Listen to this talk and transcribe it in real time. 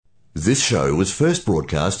This show was first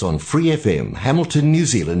broadcast on Free FM, Hamilton, New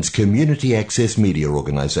Zealand's community access media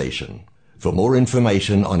organisation. For more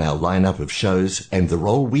information on our lineup of shows and the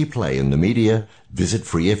role we play in the media, visit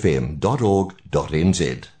freefm.org.nz.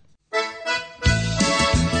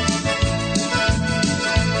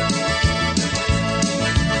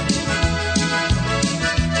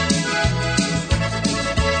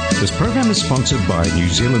 This program is sponsored by New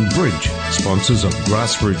Zealand Bridge, sponsors of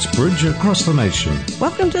grassroots bridge across the nation.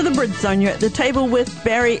 Welcome to the Bridge Zone. You're at the table with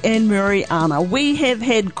Barry and Mariana. We have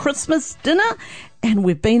had Christmas dinner and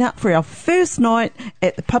we've been up for our first night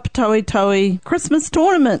at the Papatoetoe Christmas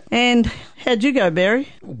tournament. And how'd you go, Barry?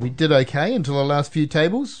 We did okay until the last few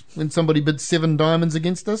tables when somebody bid 7 diamonds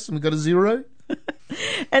against us and we got a 0.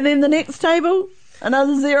 And then the next table,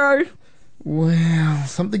 another 0. Well,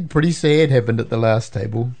 something pretty sad happened at the last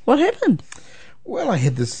table. What happened? Well, I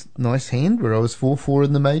had this nice hand where I was 4-4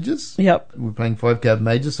 in the majors. Yep. We were playing 5-card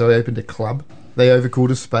majors, so I opened a club. They overcalled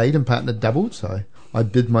a spade and partner doubled, so I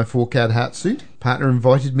bid my 4-card heart suit. Partner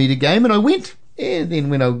invited me to game and I went. And then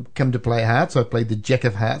when I come to play hearts, I played the jack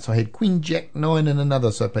of hearts. I had queen, jack, 9 and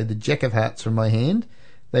another, so I played the jack of hearts from my hand.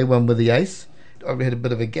 They won with the ace. I had a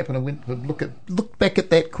bit of a gap and I went to look back at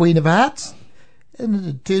that queen of hearts. And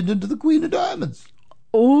it turned into the queen of diamonds.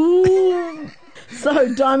 Ooh.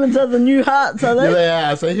 So diamonds are the new hearts, are they? Yeah, they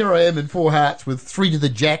are. So here I am in 4 hearts with 3 to the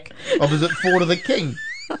jack, opposite 4 to the king.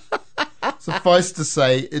 Suffice to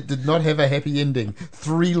say, it did not have a happy ending.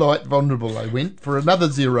 3 light vulnerable. I went for another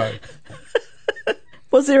 0.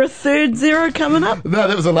 Was there a third 0 coming up? No,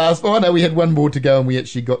 that was the last. Oh, no, we had one board to go and we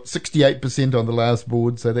actually got 68% on the last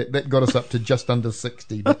board, so that got us up to just under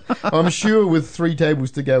 60. But I'm sure with 3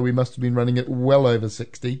 tables to go, we must have been running it well over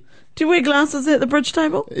 60. Do you wear glasses at the bridge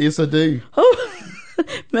table? Yes, I do. Oh,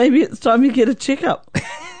 maybe it's time you get a checkup.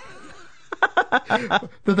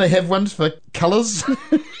 Did they have ones for colours?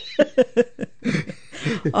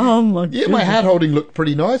 Oh my god. Yeah, my heart holding looked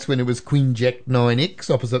pretty nice when it was Queen Jack 9X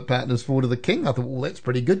opposite partners 4 to the king. I thought, well, that's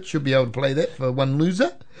pretty good. Should be able to play that for one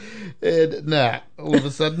loser. And all of a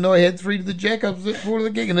sudden I had 3 to the jack opposite 4 to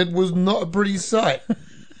the king, and it was not a pretty sight.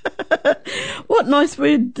 What nice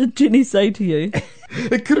word did Jenny say to you?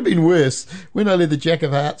 It could have been worse. When I led the jack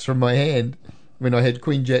of hearts from my hand, when I had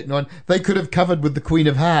Queen Jack 9, they could have covered with the Queen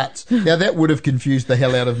of Hearts. Now that would have confused the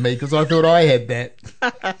hell out of me because I thought I had that.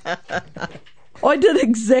 I did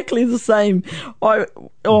exactly the same.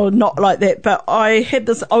 Not like that, but I had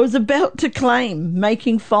this, I was about to claim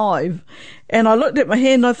making 5. And I looked at my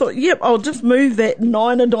hand and I thought, yep, I'll just move that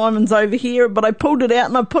 9 of diamonds over here. But I pulled it out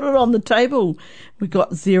and I put it on the table. We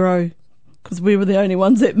got 0 because we were the only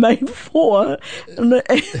ones that made 4. And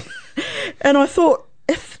I thought,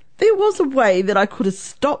 if there was a way that I could have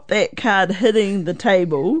stopped that card hitting the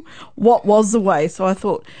table, what was the way? So I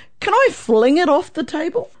thought, can I fling it off the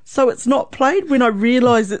table so it's not played? When I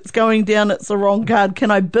realise it's going down, it's the wrong card,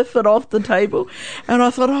 can I biff it off the table? And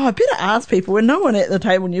I thought, I better ask people. And no one at the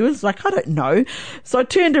table knew. It's like, I don't know. So I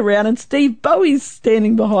turned around and Steve Bowie's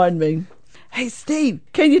standing behind me. Hey, Steve,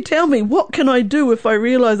 can you tell me what can I do if I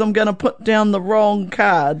realise I'm going to put down the wrong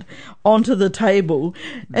card onto the table?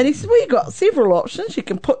 And he said, well, you've got several options. You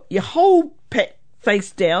can put your whole pack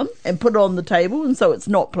face down and put it on the table, and so it's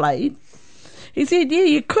not played. He said, yeah,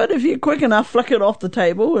 you could, if you're quick enough, flick it off the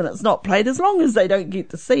table and it's not played, as long as they don't get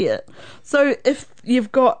to see it. So if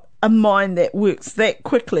you've got a mind that works that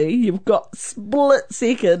quickly, you've got split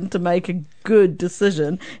second to make a good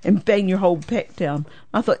decision and bang your whole pack down.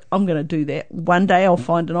 I thought, I'm going to do that. One day I'll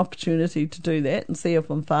find an opportunity to do that and see if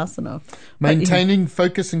I'm fast enough. Maintaining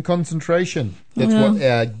focus and concentration. That's what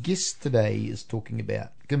our guest today is talking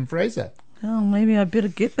about, Kim Fraser. Oh, maybe I better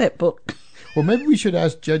get that book. Or maybe we should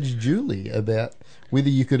ask Judge Julie about whether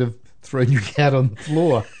you could have thrown your card on the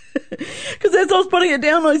floor. Because as I was putting it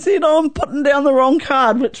down, I said, I'm putting down the wrong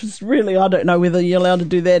card, which was really, I don't know whether you're allowed to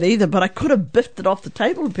do that either, but I could have biffed it off the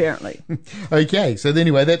table, apparently. Okay, so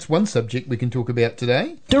anyway, that's one subject we can talk about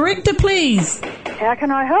today. Director, please. How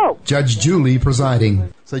can I help? Judge Julie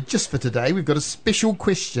presiding. So just for today, we've got a special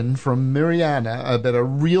question from Mariana about a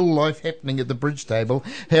real life happening at the bridge table,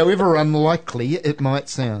 however unlikely it might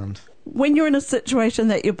sound. When you're in a situation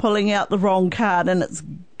that you're pulling out the wrong card and it's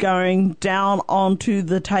going down onto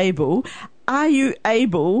the table, are you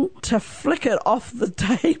able to flick it off the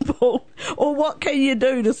table? Or what can you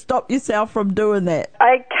do to stop yourself from doing that?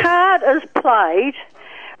 A card is played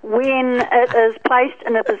when it is placed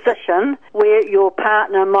in a position where your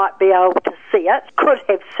partner might be able to see it, could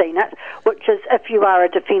have seen it, which is if you are a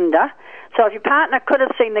defender. So if your partner could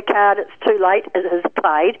have seen the card, it's too late, it is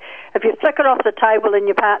played. If you flick it off the table and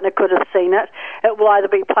your partner could have seen it, it will either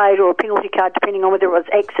be played or a penalty card, depending on whether it was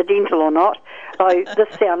accidental or not. So this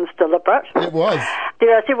sounds deliberate. It was.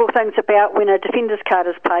 There are several things about when a defender's card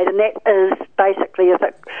is played, and that is basically if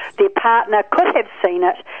their partner could have seen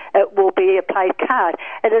it, it will be a played card.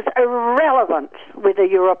 It is irrelevant whether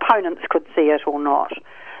your opponents could see it or not.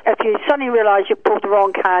 If you suddenly realise you pulled the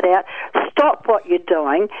wrong card out, stop what you're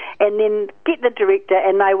doing and then get the director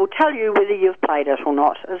and they will tell you whether you've played it or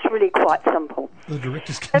not. It's really quite simple. The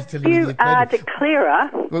director's going to tell If you you whether are they played it.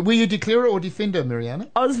 declarer... Were you declarer or defender, Mariana?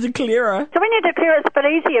 I was declarer. So when you declare, it's a bit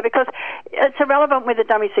easier because it's irrelevant whether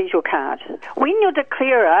dummy sees your card. When you're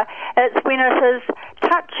declarer, it's when it is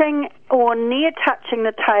touching or near touching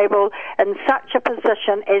the table in such a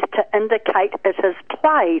position as to indicate it is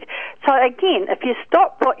played. So again, if you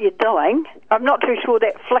stop what you're doing, I'm not too sure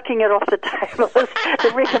that flicking it off the table is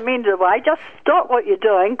the recommended way. Just stop what you're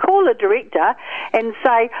doing, call the director and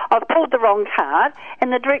say, I've pulled the wrong card,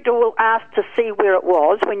 and the director will ask to see where it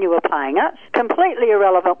was when you were playing it. Completely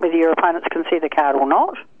irrelevant whether your opponents can see the card or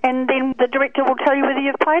not. And then the director will tell you whether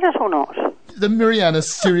you've played it or not. The Mariana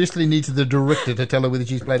seriously needs the director to tell her whether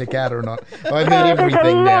she's played a card or not. I've heard There's a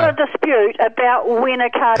everything lot now. of dispute about when a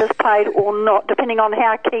card is played or not, depending on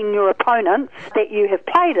how keen your opponents that you have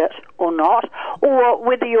played it or not, or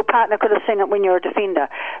whether your partner could have seen it when you're a defender.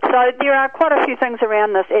 So there are quite a few things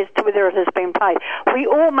around this as to whether it has been played. We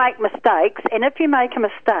all make mistakes, and if you make a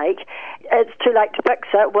mistake, it's too late to fix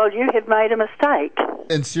it. Well, you have made a mistake.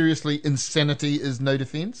 And seriously, insanity is no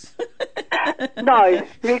defence? No,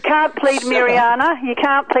 you can't plead Mariana, you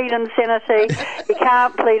can't plead insanity, you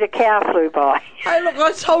can't plead a cow flew by. Hey, look,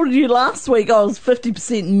 I told you last week I was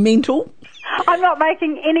 50% mental. I'm not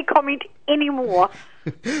making any comment anymore.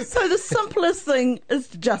 So the simplest thing is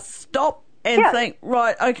to just stop and Yeah. think,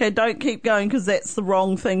 right, okay, don't keep going because that's the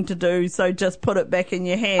wrong thing to do, so just put it back in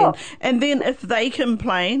your hand. Oh. And then if they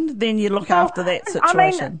complain, then you look after that I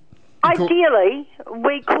situation. mean, ideally,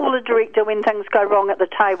 we call a director when things go wrong at the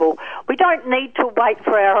table. We don't need to wait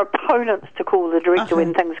for our opponents to call the director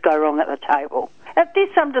when things go wrong at the table. If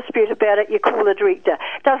there's some dispute about it, you call the director.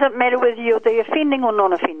 Doesn't matter whether you're the offending or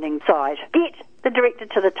non-offending side. Get the director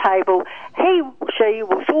to the table. He or she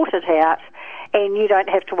will sort it out, and you don't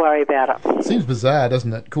have to worry about it. Seems bizarre,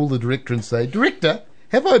 doesn't it? Call the director and say, Director,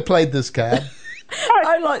 have I played this card?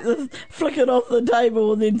 I like this, flick it off the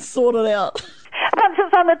table and then sort it out. Once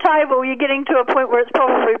it's on the table, you're getting to a point where it's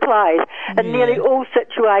probably played in nearly all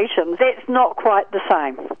situations. That's not quite the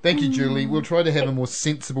same. Thank you, Julie. We'll try to have a more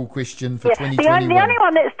sensible question for Yeah, 2021. the only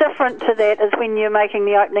one that's different to that is when you're making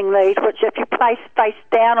the opening lead, which if you place face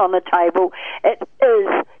down on the table, it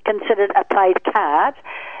is considered a played card.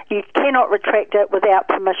 You cannot retract it without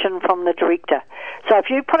permission from the director. So if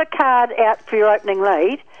you put a card out for your opening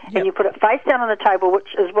lead and you put it face down on the table, which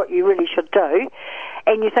is what you really should do,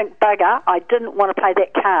 and you think, bugger, I didn't want to play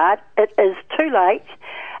that card, it is too late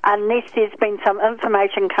unless there's been some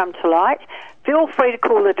information come to light. Feel free to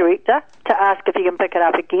call the director to ask if you can pick it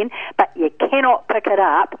up again, but you cannot pick it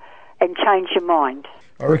up and change your mind.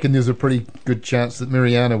 I reckon there's a pretty good chance that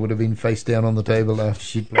Mariana would have been face down on the table after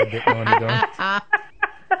she'd played that 90 dice.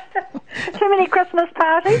 Too many Christmas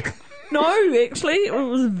parties? No, actually, it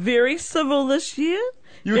was very civil this year.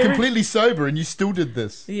 You were completely sober and you still did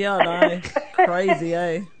this. Yeah, I know. Crazy,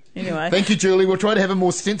 eh? Anyway. Thank you, Julie. We'll try to have a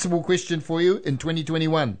more sensible question for you in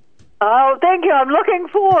 2021. Oh, thank you. I'm looking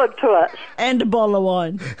forward to it. And a bottle of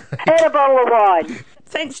wine. And a bottle of wine.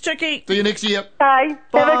 Thanks, Chicky. See you next year. Okay,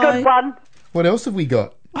 have a Bye. good one. What else have we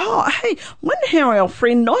got? Oh, hey, wonder how our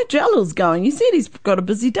friend Nigella's going. He said he's got a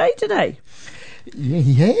busy day today. Yeah,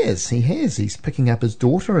 he has. He's picking up his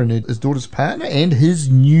daughter and his daughter's partner and his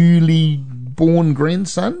newly born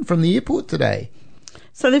grandson from the airport today.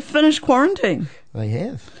 So they've finished quarantine. They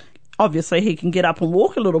have. Obviously, he can get up and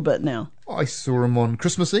walk a little bit now. I saw him on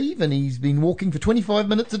Christmas Eve and he's been walking for 25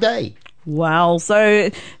 minutes a day. Wow. So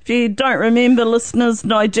if you don't remember, listeners,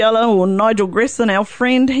 Nigella or Nigel Gresson, our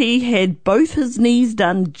friend, he had both his knees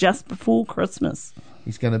done just before Christmas.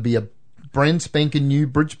 He's going to be a brand spanking new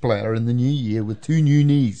bridge player in the new year with 2 new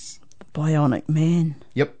knees. Bionic man.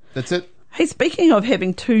 Yep, that's it. Hey, speaking of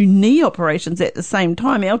having 2 knee operations at the same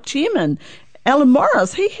time, our chairman, Alan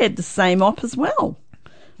Morris, he had the same op as well.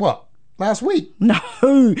 What? Last week? No,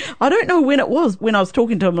 I don't know when it was. When I was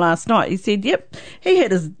talking to him last night, he said, yep, he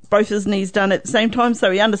had both his knees done at the same time,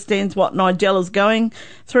 so he understands what Nigella's going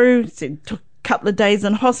through. He said it took a couple of days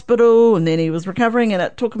in hospital, and then he was recovering, and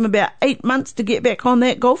it took him about 8 months to get back on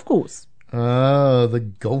that golf course. Oh, the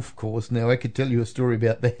golf course. Now, I could tell you a story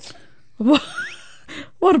about that.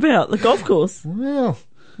 What about the golf course? Well,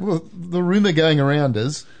 Well, the rumour going around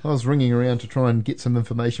is, I was ringing around to try and get some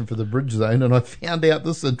information for the Bridge Zone, and I found out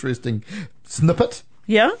this interesting snippet.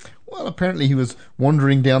 Yeah? Well, apparently he was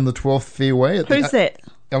wandering down the 12th fairway. Who's that?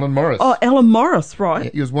 Alan Morris. Oh, Alan Morris, right.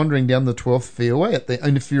 Yeah, he was wandering down the 12th fairway at the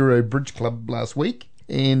Onefuro Bridge Club last week,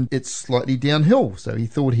 and it's slightly downhill, so he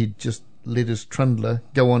thought he'd just let his trundler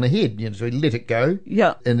go on ahead. So he let it go,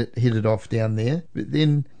 Yeah. and it headed off down there. But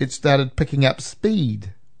then it started picking up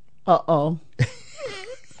speed. Uh-oh.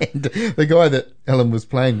 And the guy that Alan was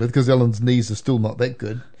playing with, because Alan's knees are still not that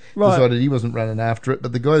good, decided he wasn't running after it,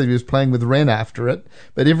 but the guy that he was playing with ran after it.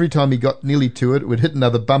 But every time he got nearly to it, it would hit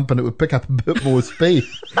another bump and it would pick up a bit more speed.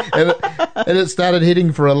 and it started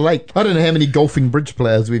heading for a lake. I don't know how many golfing bridge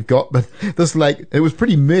players we've got, but this lake, it was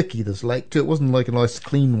pretty murky, this lake too. It wasn't like a nice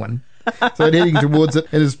clean one. So heading towards it,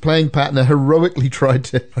 and his playing partner heroically tried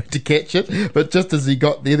to catch it, but just as he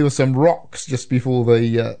got there were some rocks just before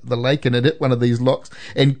the lake, and it hit one of these rocks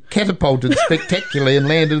and catapulted spectacularly and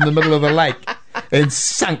landed in the middle of the lake and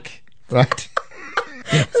sunk, right?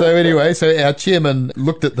 So anyway, our chairman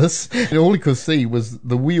looked at this, and all he could see was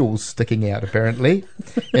the wheels sticking out, apparently.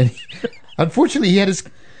 And unfortunately, he had his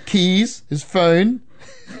keys, his phone,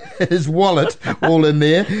 his wallet all in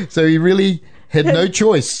there, so he really had no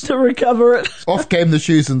choice to recover it. Off came the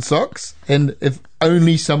shoes and socks, and if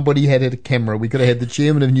only somebody had a camera, we could have had the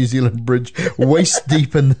chairman of New Zealand Bridge waist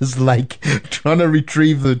deep in this lake trying to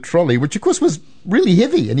retrieve the trolley, which of course was really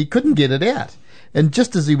heavy and he couldn't get it out. And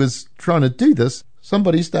just as he was trying to do this,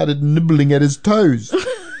 somebody started nibbling at his toes.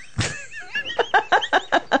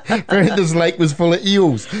 Apparently this lake was full of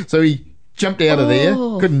eels, so he jumped out of there,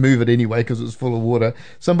 couldn't move it anyway because it was full of water.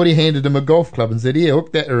 Somebody handed him a golf club and said, "Here,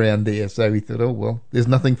 hook that around there." So he thought, oh well, there's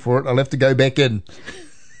nothing for it, I'll have to go back in.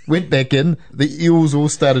 Went back in, the eels all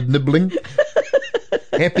started nibbling.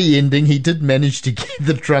 Happy ending, he did manage to get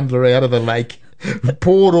the trundler out of the lake,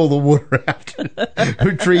 poured all the water out,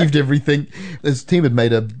 retrieved everything. His team had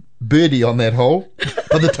made a birdie on that hole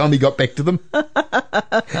by the time he got back to them.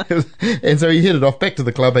 And so he headed off back to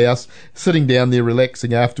the clubhouse, sitting down there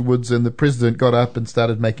relaxing afterwards, and the president got up and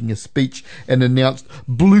started making a speech and announced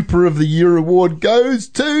Blooper of the Year award goes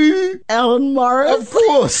to Alan Morris. Of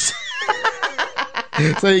course.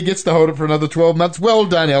 So he gets to hold it for another 12 months. Well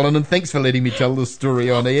done, Alan, and thanks for letting me tell this story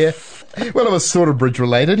on air. Well, it was sort of bridge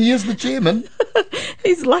related. He is the chairman.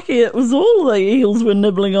 He's lucky it was all the eels were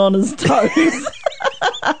nibbling on his toes.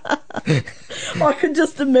 I could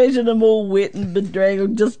just imagine them all wet and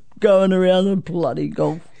bedraggled, just going around the bloody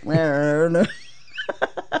golf.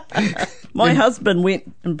 My husband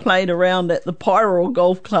went and played around at the Pyrrell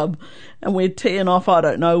Golf Club, and we're teeing off. I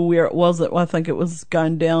don't know where it was. I think it was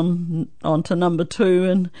going down onto number 2,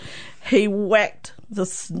 and he whacked the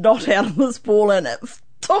snot out of this ball, and it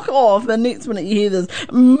took off. The next minute you hear this,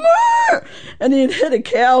 "Moo!" and then hit a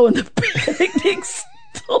cow in the paddock next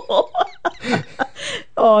door.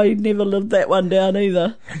 Oh, he never lived that one down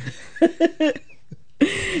either.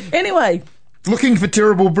 Anyway. Looking for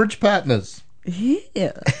terrible bridge partners.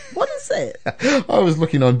 Yeah. What is that? I was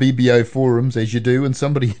looking on BBO forums, as you do, and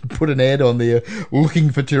somebody had put an ad on there,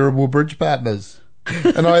 looking for terrible bridge partners.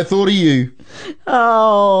 And I thought of you.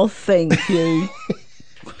 Oh, thank you.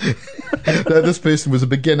 No, this person was a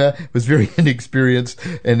beginner, was very inexperienced,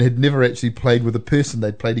 and had never actually played with a person.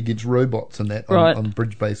 They'd played against robots and that on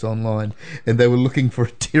Bridge Base Online, and they were looking for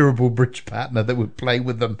a terrible bridge partner that would play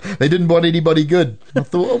with them. They didn't want anybody good. I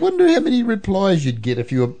thought, I wonder how many replies you'd get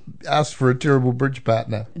if you were asked for a terrible bridge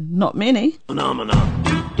partner. Not many. Phenomena.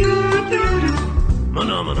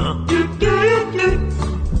 Phenomena.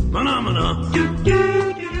 Phenomena.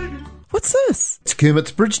 What's this? It's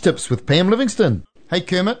Kermit's Bridge Tips with Pam Livingston. Hey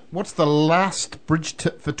Kermit, what's the last bridge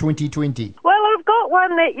tip for 2020? Well, I've got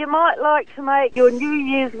one that you might like to make your New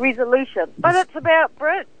Year's resolution, but it's about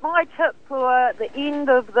Brit. My tip for the end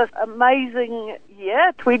of this amazing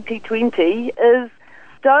year, 2020, is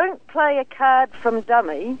don't play a card from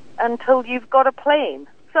dummy until you've got a plan.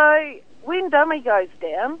 So when dummy goes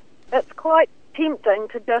down, it's quite tempting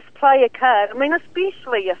to just play a card. I mean,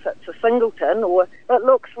 especially if it's a singleton or it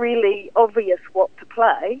looks really obvious what to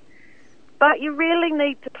play. But you really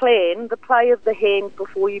need to plan the play of the hand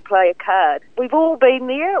before you play a card. We've all been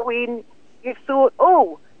there when you've thought,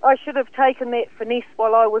 oh, I should have taken that finesse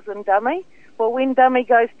while I was in dummy. Well, when dummy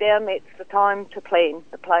goes down, that's the time to plan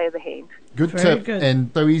the play of the hand. Good Very tip. good. And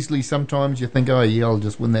so easily sometimes you think, oh yeah, I'll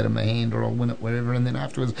just win that in my hand or I'll win it wherever, and then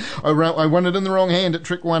afterwards I won it in the wrong hand at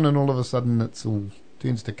trick 1, and all of a sudden it's all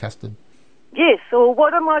turns to custard. Yes, or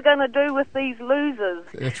what am I going to do with these losers?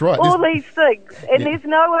 That's right. All these things. And there's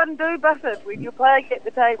no undo button when you're playing at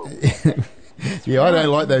the table. Yeah, I don't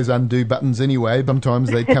like those undo buttons anyway.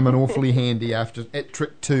 Sometimes they come in awfully handy at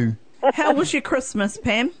trick 2. How was your Christmas,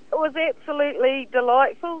 Pam? It was absolutely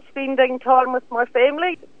delightful spending time with my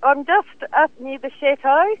family. I'm just up near the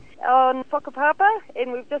chateau on Whakapapa,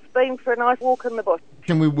 and we've just been for a nice walk in the bush.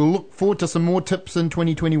 And we will look forward to some more tips in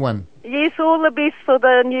 2021. Yes, all the best for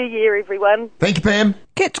the new year, everyone. Thank you, Pam.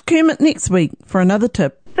 Catch Kermit next week for another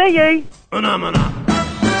tip. See you. Mana.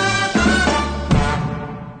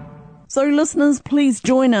 So listeners, please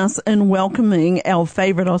join us in welcoming our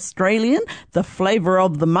favourite Australian, the flavour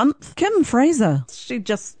of the month, Kim Fraser. She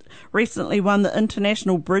just recently won the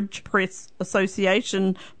International Bridge Press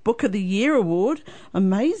Association Book of the Year Award.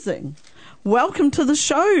 Amazing. Welcome to the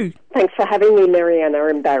show. Thanks for having me, Mariana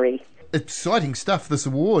and Barry. Exciting stuff, this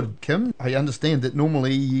award, Kim. I understand that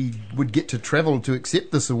normally you would get to travel to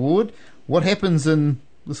accept this award. What happens in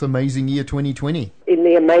this amazing year 2020? In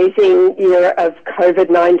the amazing year of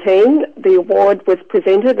COVID-19, the award was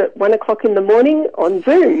presented at 1 o'clock in the morning on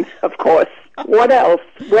Zoom, of course. What else?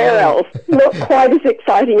 Where else? Not quite as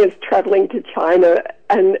exciting as travelling to China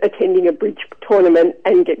and attending a bridge tournament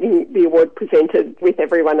and getting the award presented with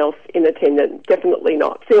everyone else in attendance. Definitely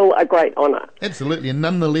not. Still a great honour. Absolutely, and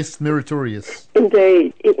nonetheless meritorious.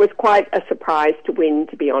 Indeed. It was quite a surprise to win,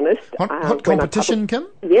 to be honest. Hot competition, Kim?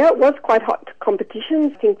 Yeah, it was quite hot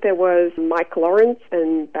competition. I think there was Mike Lawrence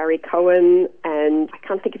and Barry Cohen, and I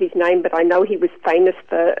can't think of his name, but I know he was famous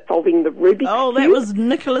for solving the Rubik's Cube. Oh, that was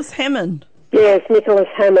Nicholas Hammond. Yes, Nicholas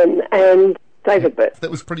Hammond and David Burt.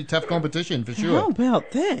 That was pretty tough competition, for sure. How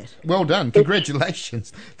about that? Well done.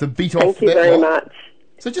 Congratulations to beat off that. Thank you very much.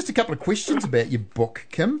 So just a couple of questions about your book,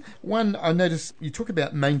 Kim. One, I noticed you talk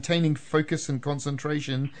about maintaining focus and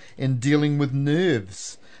concentration and dealing with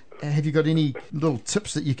nerves. Have you got any little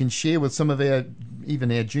tips that you can share with some of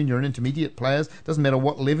even our junior and intermediate players? Doesn't matter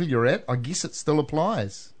what level you're at, I guess it still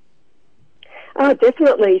applies. Oh,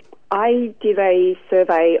 definitely. I did a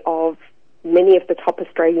survey of many of the top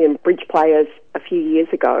Australian bridge players a few years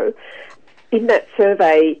ago. In that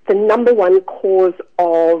survey, the number one cause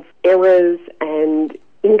of errors and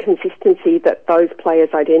inconsistency that those players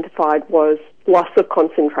identified was loss of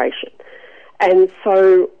concentration. And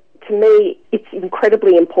so, to me, it's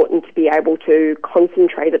incredibly important to be able to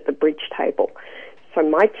concentrate at the bridge table. So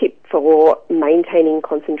my tip for maintaining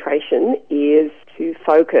concentration is to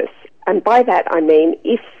focus. And by that I mean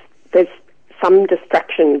if there's some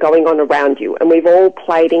distraction going on around you, and we've all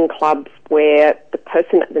played in clubs where the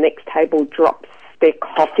person at the next table drops their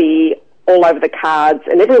coffee all over the cards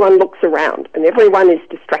and everyone looks around and everyone is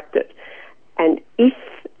distracted. And if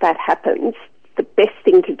that happens, the best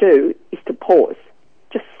thing to do is to pause.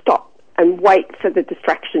 Just stop and wait for the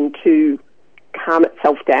distraction to calm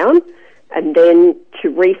itself down, and then to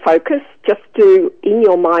refocus, just do in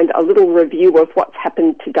your mind a little review of what's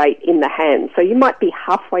happened to date in the hand. So you might be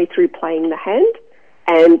halfway through playing the hand,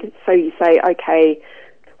 and so you say, okay,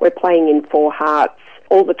 we're playing in 4 hearts,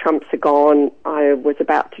 all the trumps are gone, I was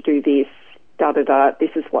about to do this,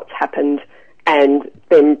 this is what's happened, and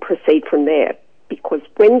then proceed from there. Because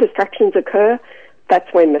when distractions occur,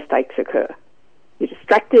 that's when mistakes occur. You're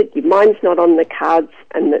distracted, your mind's not on the cards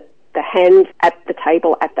and the hand at the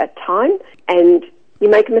table at that time, and you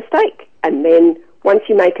make a mistake. And then once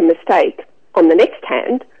you make a mistake on the next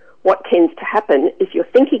hand, what tends to happen is you're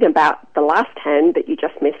thinking about the last hand that you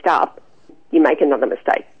just messed up, you make another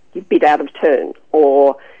mistake. You bid out of turn,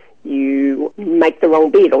 or you make the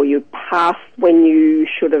wrong bid, or you pass when you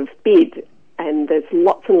should have bid. And there's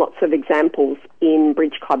lots and lots of examples in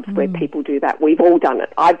bridge clubs where people do that. We've all done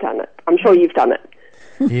it. I've done it. I'm sure you've done it.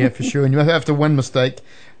 Yeah, for sure. And after one mistake,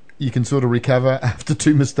 you can sort of recover. After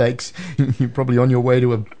 2 mistakes, you're probably on your way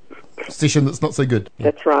to a session that's not so good.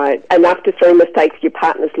 Yeah. That's right. And after 3 mistakes, your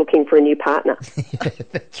partner's looking for a new partner. Yeah,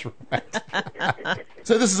 that's right.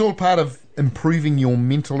 So this is all part of improving your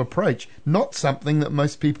mental approach, not something that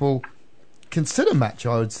most people consider much,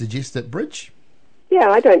 I would suggest, at bridge.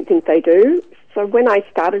 Yeah, I don't think they do. So when I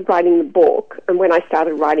started writing the book and when I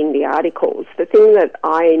started writing the articles, the thing that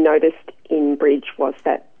I noticed in bridge was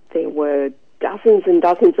that there were dozens and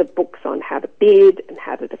dozens of books on how to bid and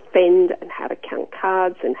how to defend and how to count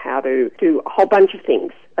cards and how to do a whole bunch of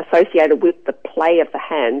things associated with the play of the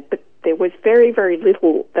hand, but there was very, very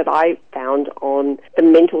little that I found on the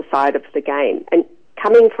mental side of the game. And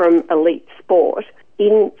coming from elite sport,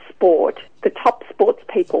 in sport, the top sports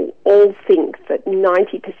people all think that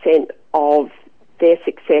 90% of their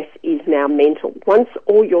success is now mental. Once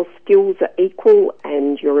all your skills are equal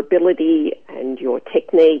and your ability and your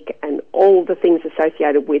technique and all the things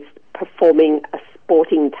associated with performing a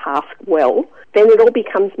sporting task well, then it all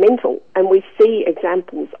becomes mental. And we see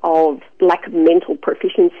examples of lack of mental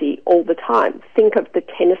proficiency all the time. Think of the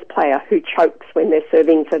tennis player who chokes when they're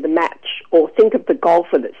serving for the match, or think of the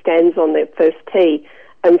golfer that stands on their first tee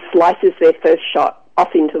and slices their first shot off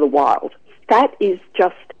into the wild. That is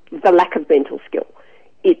just the lack of mental skill.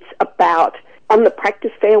 It's about, on the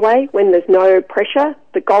practice fairway, when there's no pressure,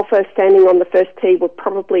 the golfer standing on the first tee will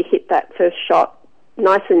probably hit that first shot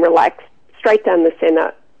nice and relaxed, straight down the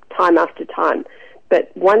centre, time after time.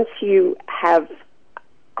 But once you have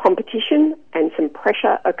competition and some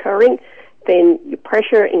pressure occurring, then your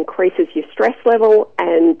pressure increases your stress level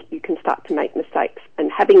and you can start to make mistakes.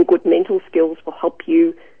 And having good mental skills will help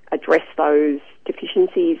you address those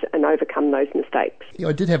deficiencies and overcome those mistakes. Yeah,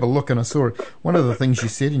 I did have a look and I saw it. One of the things you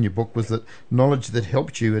said in your book was that knowledge that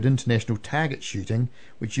helped you at international target shooting,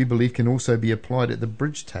 which you believe can also be applied at the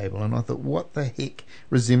bridge table. And I thought, what the heck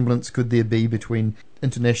resemblance could there be between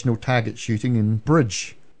international target shooting and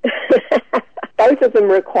bridge? Both of them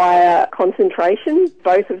require concentration.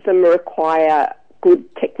 Both of them require good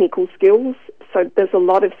technical skills. So there's a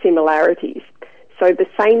lot of similarities. So the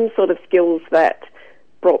same sort of skills that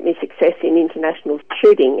brought me success in international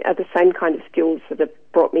shooting are the same kind of skills that have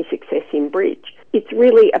brought me success in bridge. It's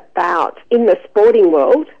really about, in the sporting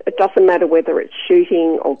world, it doesn't matter whether it's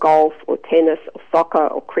shooting or golf or tennis or soccer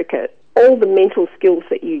or cricket, all the mental skills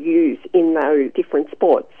that you use in those different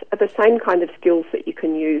sports are the same kind of skills that you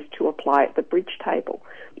can use to apply at the bridge table.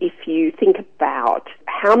 If you think about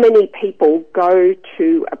how many people go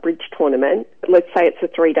to a bridge tournament, let's say it's a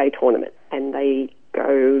 3-day tournament, and they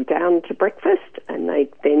go down to breakfast and they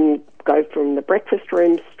then go from the breakfast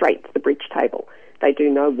room straight to the bridge table. They do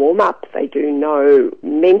no warm-up, they do no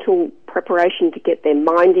mental preparation to get their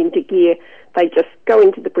mind into gear. They just go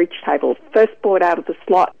into the bridge table. First board out of the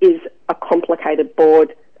slot is a complicated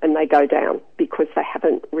board and they go down because they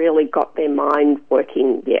haven't really got their mind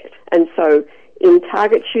working yet. And so in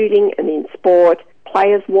target shooting and in sport,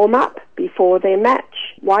 players warm up before their match.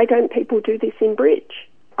 Why don't people do this in bridge?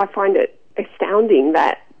 I find it astounding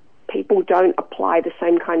that people don't apply the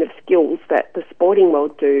same kind of skills that the sporting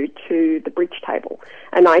world do to the bridge table.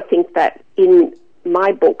 And I think that in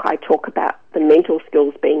my book I talk about the mental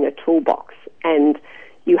skills being a toolbox, and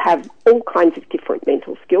you have all kinds of different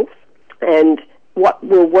mental skills, and what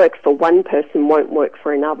will work for one person won't work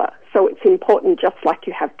for another. So it's important, just like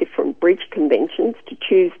you have different bridge conventions, to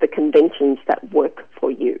choose the conventions that work for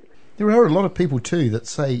you. There are a lot of people too that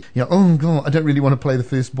say, oh God, I don't really want to play the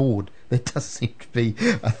first board. That does seem to be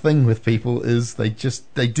a thing with people, is they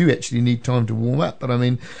do actually need time to warm up. But I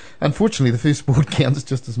mean, unfortunately the first board counts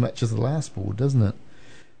just as much as the last board, doesn't it?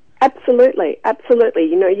 Absolutely, absolutely.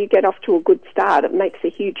 You get off to a good start. It makes a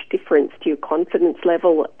huge difference to your confidence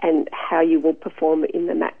level and how you will perform in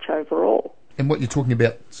the match overall. And what you're talking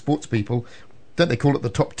about, sports people, don't they call it the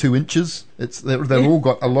top 2 inches? They've all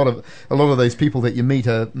got a lot of those people that you meet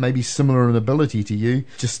are maybe similar in ability to you.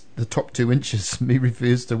 Just the top 2 inches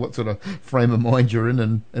refers to what sort of frame of mind you're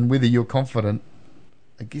in and whether you're confident.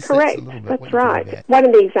 I guess correct. That's right. One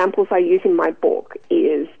of the examples I use in my book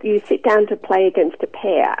is you sit down to play against a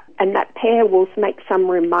pair, and that pair will make some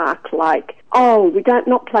remark like, "Oh, we don't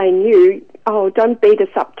not playing you. Oh, don't beat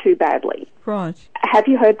us up too badly." Right. Have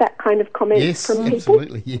you heard that kind of comment from people? Yes,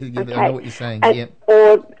 absolutely. Yeah, okay. I know what you're saying. Yeah.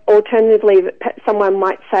 Or alternatively, someone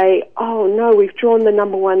might say, "Oh no, we've drawn the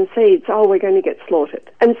number 1 seeds. Oh, we're going to get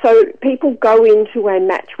slaughtered." And so people go into a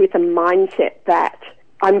match with a mindset that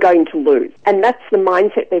I'm going to lose. And that's the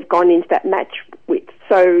mindset they've gone into that match with.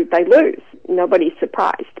 So they lose. Nobody's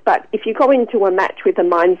surprised. But if you go into a match with a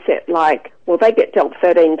mindset like, well, they get dealt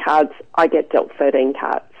 13 cards, I get dealt 13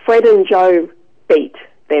 cards. Fred and Joe beat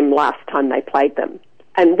them last time they played them.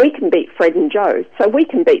 And we can beat Fred and Joe, so we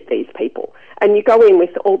can beat these people. And you go in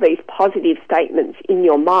with all these positive statements in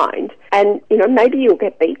your mind, and, maybe you'll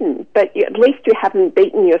get beaten, but at least you haven't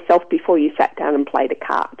beaten yourself before you sat down and played a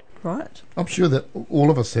card. Right. I'm sure that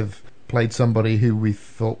all of us have played somebody who we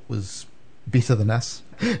thought was better than us.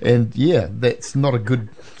 And, that's not a good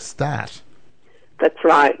start. That's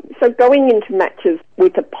right. So going into matches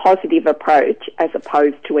with a positive approach as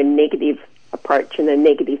opposed to a negative approach and a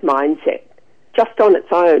negative mindset, just on its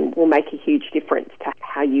own will make a huge difference to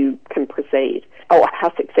how you can proceed or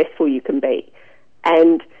how successful you can be.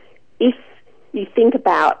 And if you think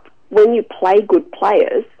about when you play good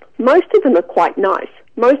players, most of them are quite nice.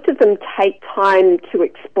 Most of them take time to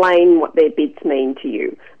explain what their bids mean to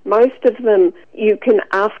you. Most of them, you can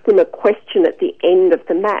ask them a question at the end of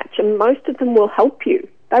the match, and most of them will help you.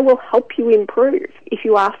 They will help you improve if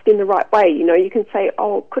you ask in the right way. You can say,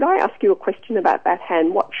 "Oh, could I ask you a question about that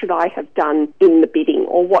hand? What should I have done in the bidding?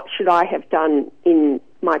 Or what should I have done in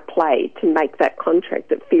my play to make that contract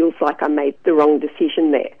that feels like I made the wrong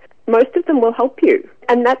decision there?" most of them will help you.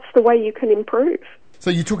 And that's the way you can improve. So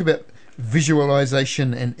you talk about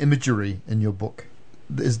visualization and imagery in your book.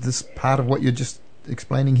 Is this part of what you're just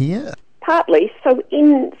explaining here? Partly. So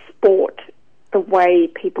in sport, the way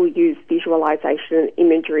people use visualization and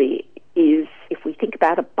imagery is, if we think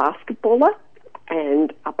about a basketballer,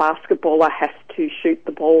 and a basketballer has to shoot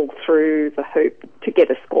the ball through the hoop to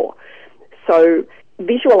get a score. So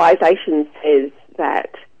visualization says that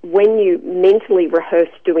when you mentally rehearse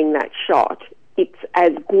doing that shot, it's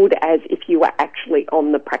as good as if you were actually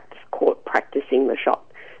on the practice court practicing the shot.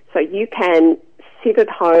 So you can sit at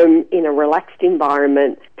home in a relaxed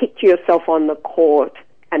environment, picture yourself on the court,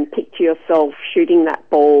 and picture yourself shooting that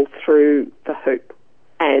ball through the hoop.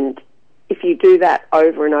 And if you do that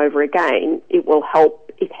over and over again, it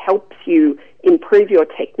helps you improve your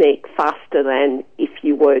technique faster than if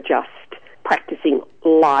you were just practicing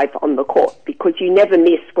live on the court, because you never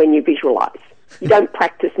miss when you visualize. You don't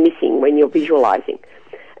practice missing when you're visualizing.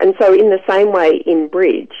 And so in the same way in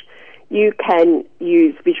bridge, you can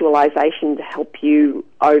use visualization to help you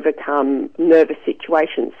overcome nervous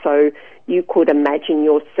situations. So you could imagine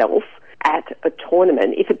yourself at a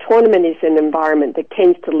tournament. If a tournament is an environment that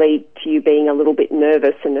tends to lead to you being a little bit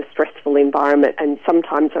nervous and a stressful environment, and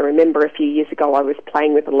sometimes I remember a few years ago I was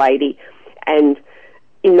playing with a lady, and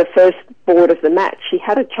in the first board of the match she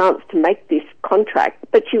had a chance to make this contract,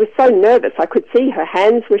 but she was so nervous. I could see her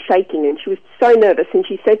hands were shaking and she was so nervous, and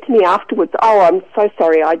she said to me afterwards, "Oh, I'm so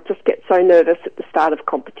sorry, I just get so nervous at the start of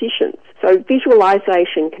competitions." So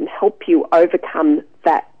visualization can help you overcome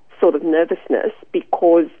that sort of nervousness,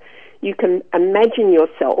 because you can imagine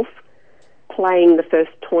yourself playing the first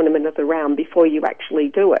tournament of the round before you actually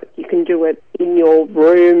do it. You can do it in your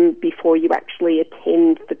room before you actually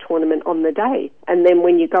attend the tournament on the day. And then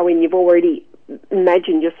when you go in, you've already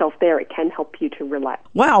imagined yourself there. It can help you to relax.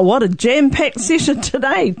 Wow, what a jam-packed session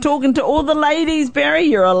today. Talking to all the ladies, Barry.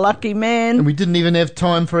 You're a lucky man. And we didn't even have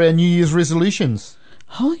time for our New Year's resolutions.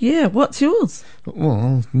 Oh, yeah. What's yours?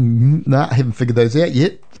 Well, I haven't figured those out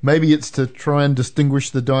yet. Maybe it's to try and distinguish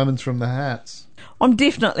the diamonds from the hearts. I'm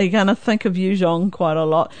definitely going to think of you, Jean, quite a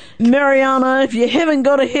lot. Mariana, if you haven't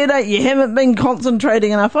got a headache, you haven't been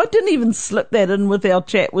concentrating enough. I didn't even slip that in with our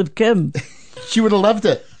chat with Kim. She would have loved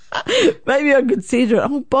it. Maybe I could say to her,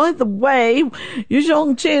 "Oh, by the way,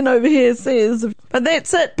 Yuzhong Chen over here says..." But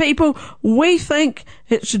that's it, people. We think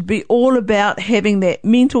it should be all about having that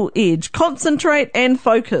mental edge. Concentrate and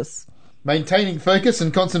focus. Maintaining focus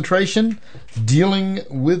and concentration, dealing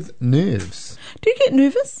with nerves. Do you get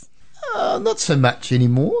nervous? Not so much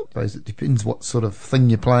anymore. I suppose it depends what sort of thing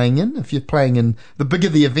you're playing in. If you're playing in, the bigger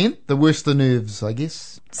the event, the worse the nerves, I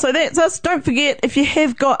guess. So that's us. Don't forget, if you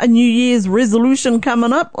have got a New Year's resolution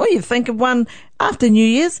coming up, or you think of one after New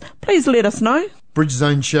Year's, please let us know.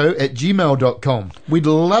 bridgezoneshow@gmail.com. We'd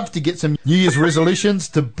love to get some New Year's resolutions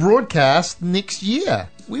to broadcast next year.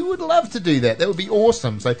 We would love to do that. That would be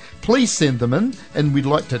awesome. So please send them in, and we'd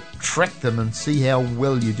like to track them and see how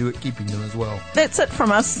well you do at keeping them as well. That's it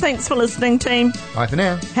from us. Thanks for listening, team. Bye for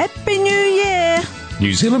now. Happy New Year!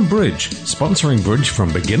 New Zealand Bridge, sponsoring bridge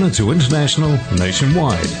from beginner to international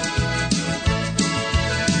nationwide.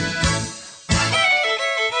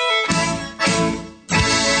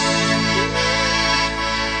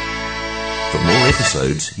 For more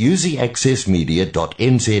episodes, use the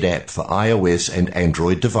accessmedia.nz app for iOS and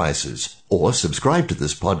Android devices, or subscribe to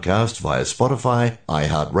this podcast via Spotify,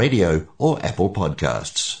 iHeartRadio, or Apple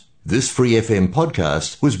Podcasts. This Free FM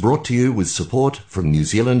podcast was brought to you with support from New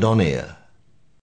Zealand On Air.